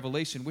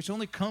revelation, which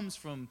only comes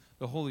from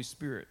the Holy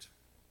Spirit.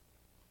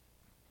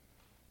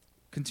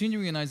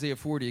 Continuing in Isaiah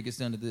 40, it gets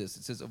down to this.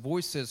 It says, a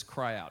voice says,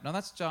 cry out. Now,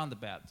 that's John the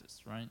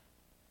Baptist, right?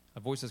 A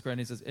voice says, cry, and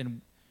he says,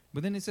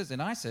 but then it says,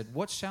 and I said,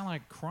 what shall I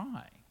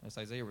cry? That's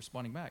Isaiah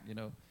responding back, you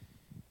know.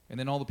 And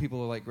then all the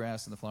people are like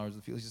grass and the flowers of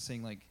the field. He's just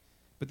saying, like,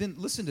 but then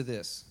listen to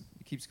this.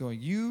 It keeps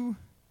going. You,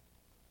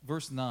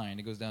 verse 9,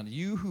 it goes down to,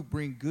 you who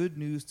bring good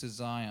news to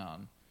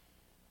Zion,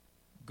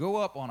 go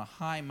up on a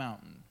high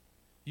mountain.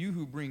 You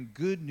who bring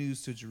good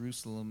news to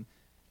Jerusalem,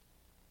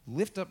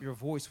 lift up your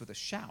voice with a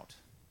shout.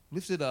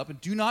 Lift it up and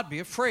do not be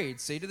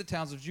afraid. Say to the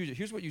towns of Judah.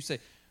 Here's what you say.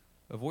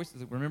 A voice,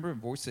 remember in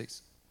verse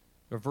 6,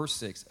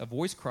 a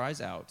voice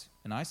cries out,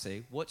 and I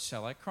say, what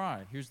shall I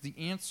cry? Here's the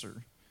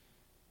answer.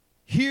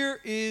 Here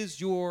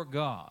is your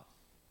God.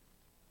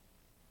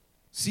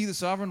 See, the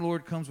sovereign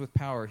Lord comes with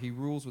power. He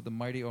rules with a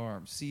mighty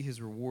arm. See,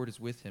 his reward is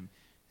with him,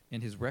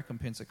 and his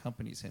recompense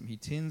accompanies him. He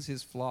tends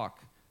his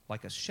flock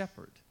like a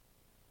shepherd,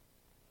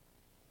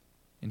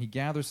 and he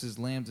gathers his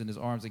lambs in his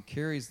arms and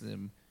carries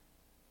them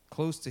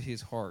close to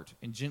his heart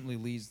and gently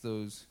leads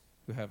those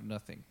who have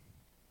nothing.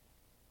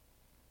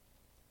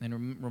 And it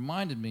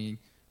reminded me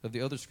of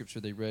the other scripture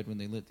they read when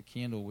they lit the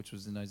candle, which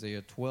was in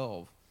Isaiah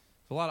 12.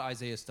 A lot of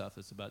Isaiah stuff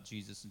is about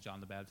Jesus and John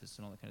the Baptist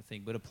and all that kind of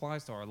thing, but it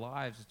applies to our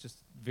lives just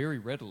very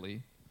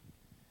readily.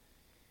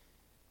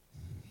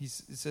 It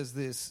says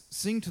this,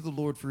 sing to the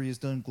Lord, for he has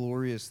done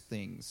glorious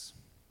things.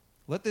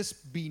 Let this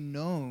be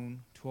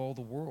known to all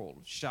the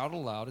world. Shout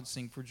aloud and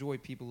sing for joy,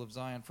 people of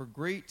Zion, for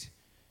great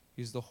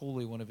is the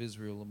Holy One of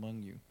Israel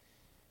among you.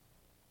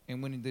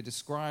 And when it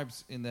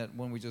describes in that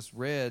one we just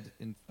read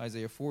in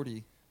Isaiah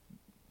 40,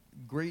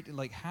 great,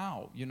 like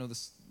how? You know, the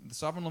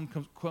sovereign Lord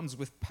comes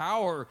with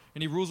power,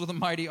 and he rules with a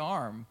mighty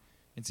arm.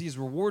 And see, his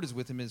reward is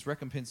with him, his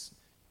recompense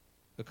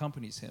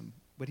accompanies him.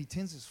 But he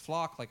tends his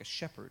flock like a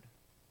shepherd.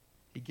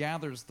 He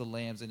gathers the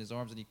lambs in his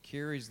arms, and he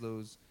carries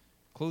those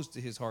close to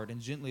his heart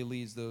and gently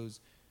leads those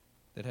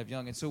that have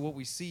young. And so what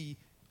we see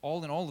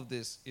all in all of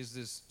this is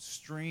this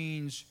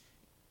strange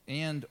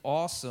and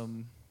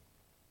awesome,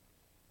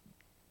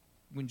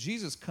 when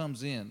Jesus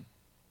comes in,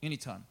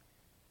 anytime,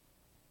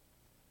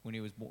 when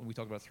he was born, we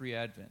talked about 3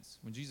 Advents.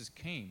 When Jesus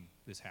came,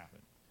 this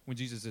happened. when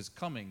Jesus is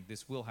coming,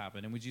 this will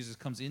happen. And when Jesus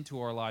comes into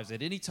our lives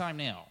at any time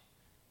now,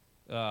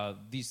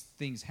 these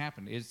things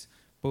happen. It's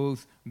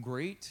both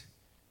great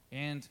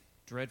and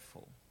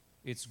dreadful.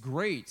 It's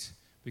great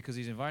because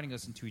he's inviting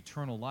us into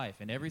eternal life,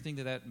 and everything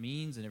that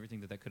means and everything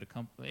that could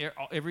accompany,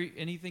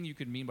 anything you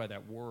could mean by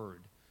that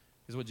word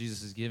is what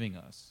Jesus is giving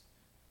us.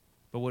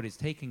 But what he's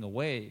taking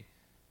away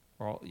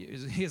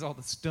he has all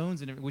the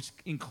stones in it, which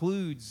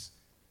includes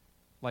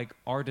like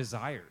our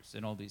desires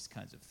and all these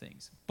kinds of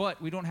things.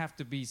 But we don't have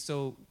to be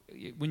so,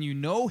 when you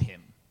know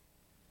him,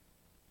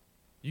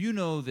 you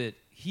know that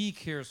he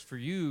cares for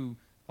you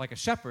like a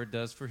shepherd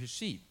does for his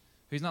sheep.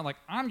 He's not like,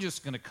 I'm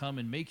just going to come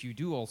and make you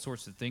do all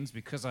sorts of things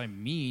because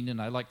I'm mean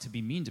and I like to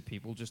be mean to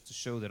people just to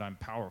show that I'm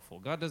powerful.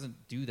 God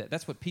doesn't do that.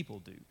 That's what people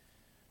do.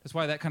 That's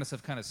why that kind of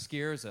stuff kind of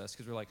scares us,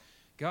 because we're like,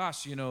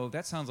 gosh,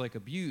 that sounds like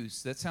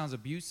abuse. That sounds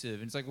abusive.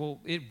 And it's like, well,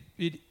 it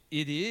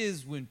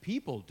is when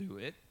people do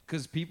it,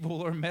 because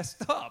people are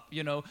messed up,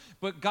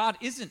 But God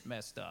isn't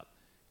messed up.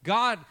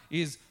 God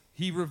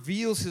he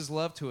reveals his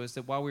love to us,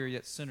 that while we are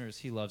yet sinners,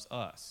 he loves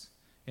us.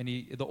 And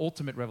the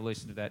ultimate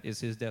revelation of that is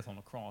his death on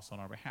the cross on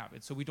our behalf.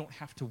 And so we don't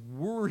have to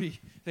worry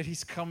that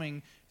he's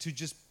coming to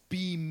just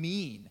be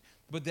mean.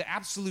 But the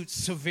absolute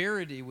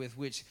severity with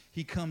which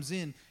he comes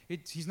in,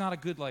 he's not a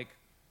good, like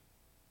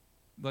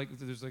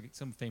there's like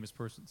some famous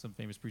preacher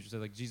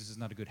said, like, Jesus is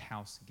not a good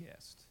house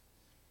guest.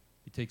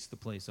 He takes the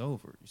place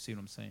over. You see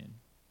what I'm saying?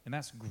 And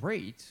that's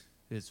great.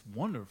 It's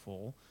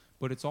wonderful.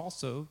 But it's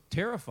also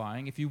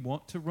terrifying if you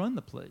want to run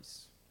the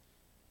place.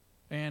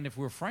 And if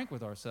we're frank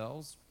with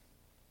ourselves,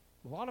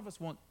 a lot of us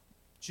want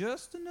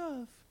just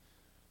enough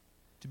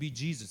to be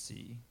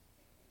Jesus-y.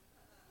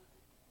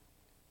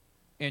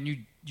 And you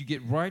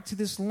get right to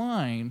this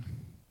line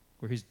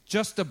where he's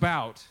just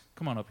about,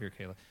 come on up here,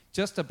 Kayla,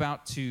 just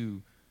about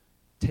to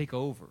take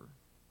over.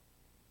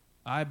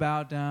 I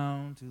bow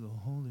down to the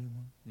Holy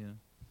One.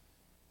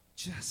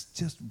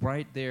 Just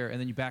right there, and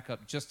then you back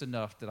up just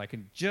enough that I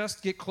can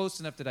just get close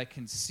enough that I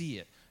can see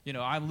it.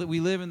 We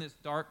live in this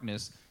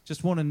darkness,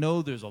 just want to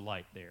know there's a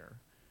light there.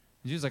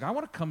 And Jesus is like, I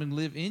want to come and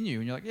live in you.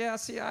 And you're like, yeah,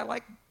 see, I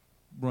like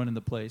running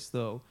the place,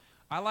 though.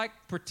 I like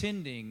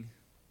pretending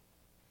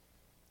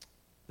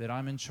that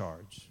I'm in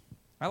charge.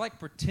 I like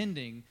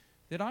pretending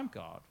that I'm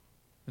God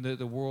and that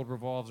the world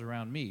revolves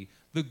around me.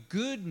 The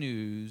good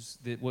news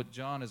that what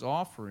John is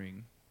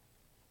offering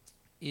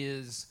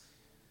is,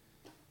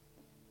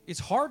 it's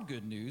hard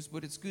good news,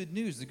 but it's good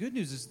news. The good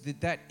news is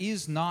that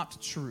is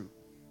not true.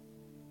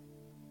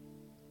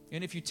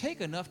 And if you take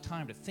enough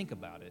time to think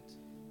about it,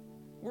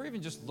 or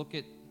even just look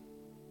at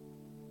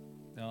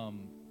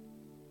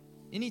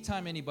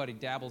anytime anybody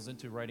dabbles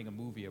into writing a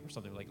movie or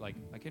something, like I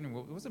can't remember,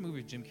 what was the movie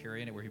with Jim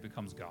Carrey in it where he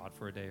becomes God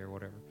for a day or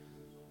whatever?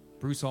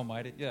 Bruce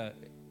Almighty, yeah.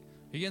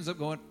 He ends up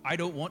going, I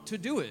don't want to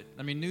do it.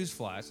 I mean,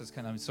 newsflash,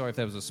 I'm sorry if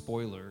that was a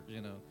spoiler,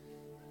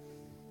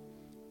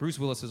 Bruce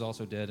Willis is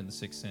also dead in The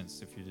Sixth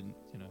Sense, if you didn't,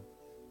 I'm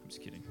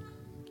just kidding.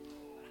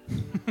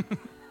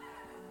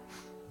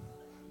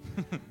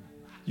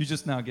 You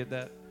just now get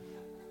that?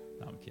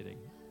 No, I'm kidding.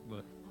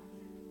 But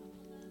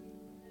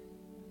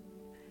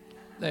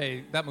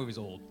that movie's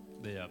old.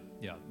 Yeah.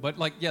 But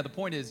the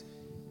point is,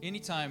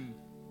 anytime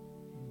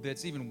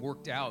that's even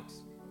worked out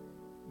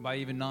by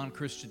even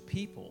non-Christian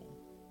people,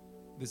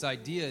 this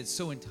idea is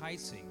so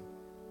enticing.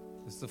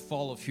 It's the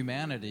fall of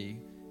humanity.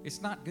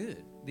 It's not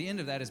good. The end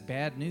of that is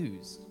bad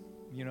news,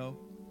 To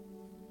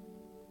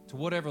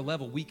whatever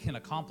level we can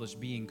accomplish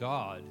being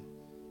God,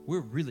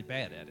 we're really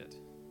bad at it.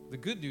 The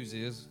good news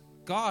is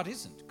God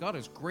isn't. God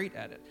is great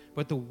at it.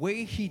 But the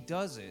way he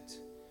does it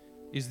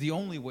is the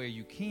only way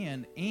you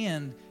can,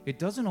 and it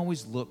doesn't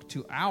always look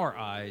to our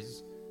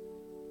eyes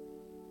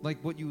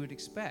like what you would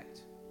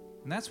expect.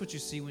 And that's what you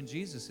see when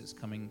Jesus is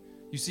coming.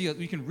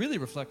 You can really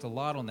reflect a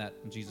lot on that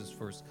in Jesus'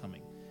 first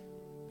coming.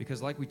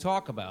 Because like we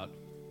talk about,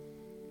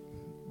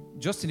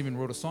 Justin even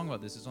wrote a song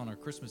about this. It's on our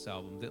Christmas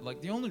album.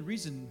 That the only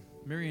reason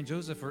Mary and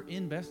Joseph are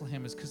in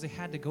Bethlehem is because they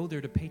had to go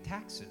there to pay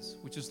taxes,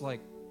 which is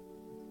like,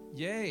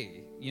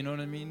 yay, you know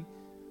what I mean?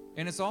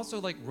 And it's also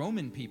like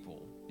Roman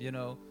people, get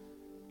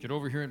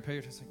over here and pay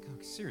your taxes. Like,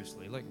 oh,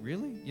 seriously, like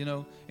really,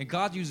 And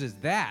God uses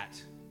that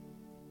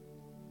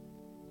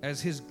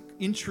as his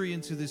entry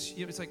into this.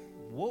 It's like,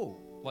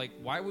 whoa, like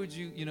why would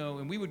you,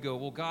 And we would go,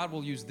 well, God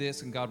will use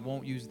this, and God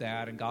won't use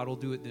that, and God will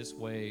do it this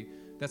way.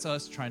 That's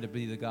us trying to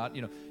be the God.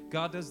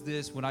 God does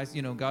this when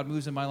God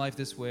moves in my life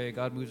this way.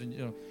 God moves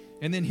in,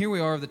 And then here we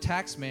are. The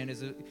tax man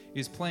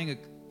is playing a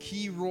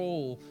key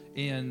role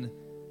in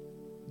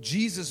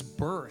Jesus'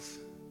 birth,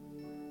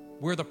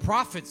 where the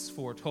prophets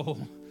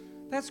foretold.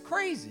 That's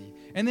crazy.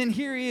 And then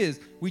here he is.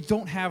 We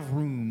don't have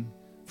room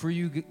for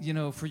you,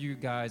 for you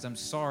guys. I'm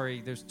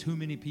sorry. There's too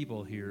many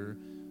people here.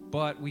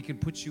 But we can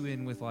put you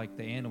in with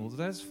the animals.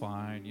 That's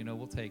fine.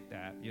 We'll take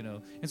that,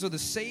 And so the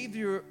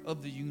Savior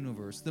of the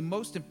universe, the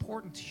most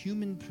important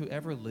human to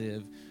ever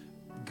live,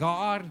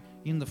 God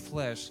in the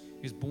flesh,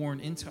 is born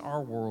into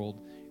our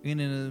world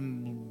in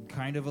a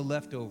kind of a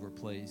leftover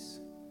place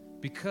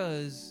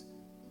because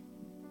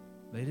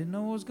they didn't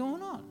know what was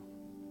going on.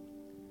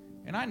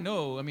 And I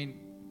know,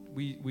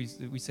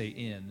 we say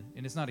inn,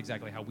 and it's not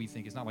exactly how we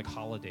think. It's not like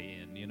Holiday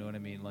Inn, you know what I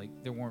mean? Like,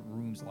 there weren't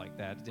rooms like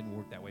that. It didn't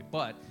work that way.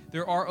 But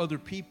there are other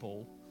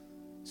people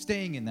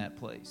staying in that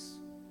place.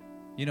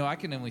 You know, I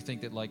can only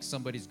think that, like,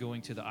 somebody's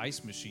going to the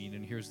ice machine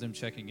and hears them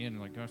checking in,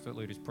 and like, gosh, that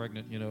lady's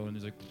pregnant, you know, and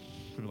there's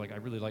like, I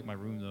really like my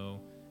room,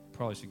 though.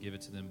 Probably should give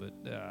it to them, but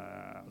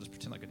I'll just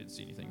pretend like I didn't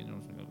see anything. You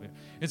know?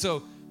 And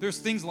so there's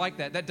things like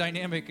that. That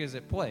dynamic is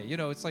at play. You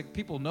know, it's like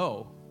people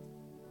know,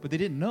 but they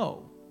didn't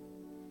know.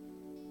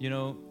 You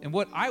know, and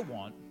what I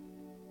want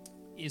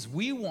is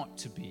we want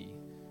to be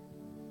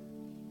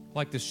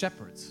like the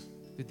shepherds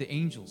that the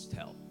angels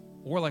tell,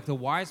 or like the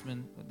wise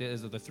men,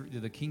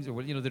 the kings,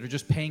 or you know, that are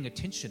just paying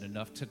attention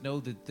enough to know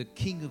that the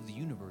King of the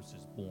universe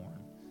is born,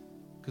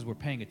 because we're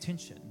paying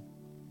attention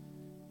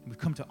and we've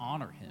come to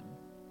honor him.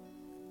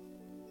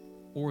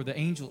 Or the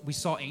angel, we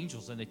saw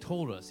angels and they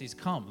told us he's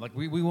come. Like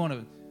we want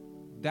to.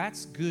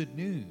 That's good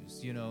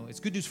news. You know,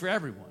 it's good news for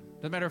everyone.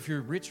 Doesn't matter if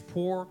you're rich,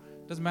 poor.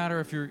 Doesn't matter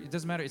if you're. It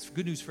doesn't matter. It's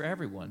good news for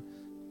everyone.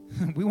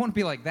 We want to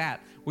be like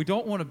that. We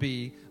don't want to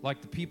be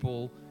like the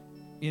people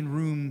in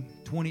room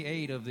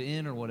 28 of the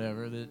inn or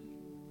whatever that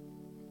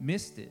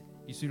missed it.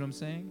 You see what I'm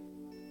saying?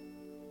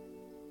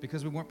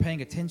 Because we weren't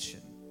paying attention.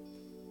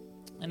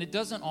 And it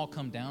doesn't all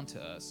come down to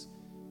us.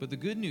 But the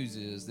good news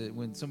is that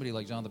when somebody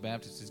like John the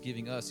Baptist is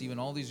giving us, even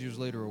all these years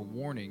later, a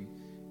warning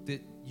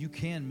that you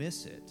can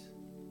miss it.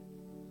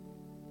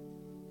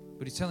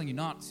 But he's telling you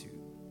not to.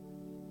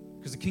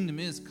 Because the kingdom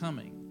is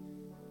coming.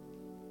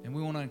 And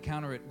we want to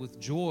encounter it with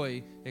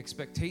joy,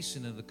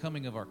 expectation of the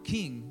coming of our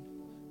King,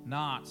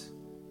 not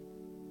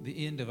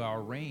the end of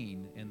our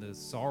reign and the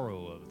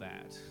sorrow of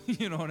that.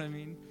 You know what I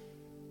mean?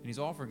 And he's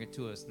offering it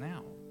to us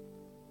now.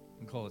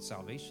 We call it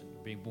salvation,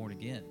 being born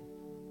again,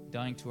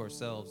 dying to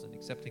ourselves and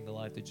accepting the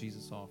life that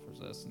Jesus offers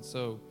us. And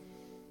so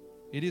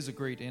it is a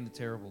great and a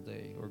terrible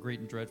day, or a great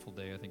and dreadful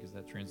day, I think as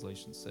that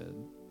translation said.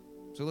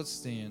 So let's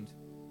stand.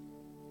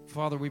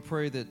 Father, we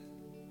pray that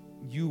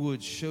you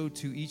would show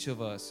to each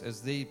of us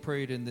as they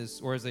prayed in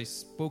this, or as they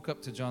spoke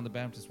up to John the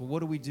Baptist, well,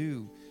 what do we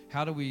do?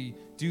 How do we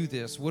do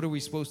this? What are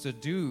we supposed to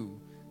do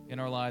in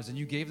our lives? And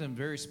you gave them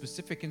very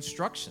specific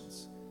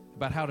instructions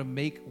about how to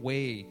make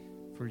way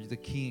for the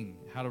King,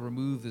 how to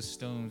remove the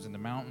stones and the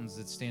mountains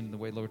that stand in the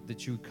way, Lord,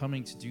 that you were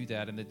coming to do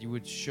that, and that you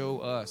would show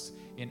us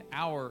in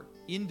our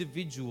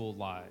individual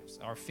lives,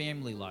 our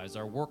family lives,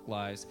 our work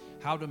lives,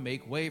 how to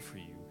make way for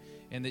you,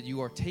 and that you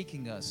are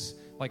taking us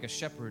like a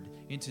shepherd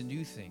into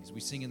new things. We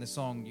sing in the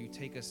song, you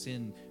take us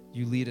in,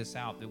 you lead us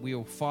out, that we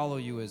will follow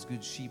you as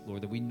good sheep,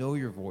 Lord, that we know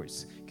your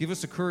voice. Give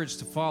us the courage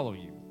to follow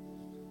you.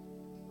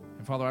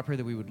 And Father, I pray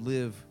that we would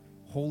live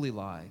holy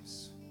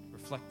lives,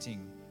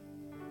 reflecting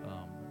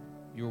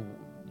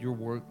your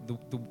word,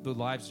 the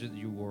lives that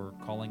you are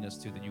calling us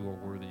to, that you are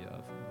worthy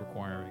of,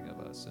 requiring of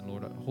us. And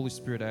Lord, Holy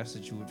Spirit, I ask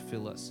that you would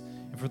fill us.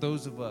 And for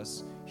those of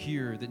us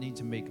here that need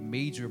to make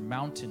major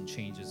mountain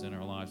changes in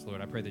our lives,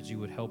 Lord, I pray that you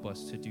would help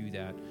us to do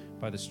that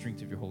by the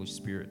strength of your Holy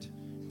Spirit.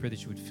 I pray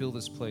that you would fill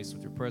this place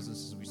with your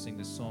presence as we sing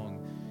this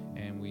song.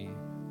 And we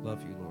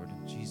love you, Lord.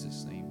 In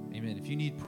Jesus' name, amen. If you need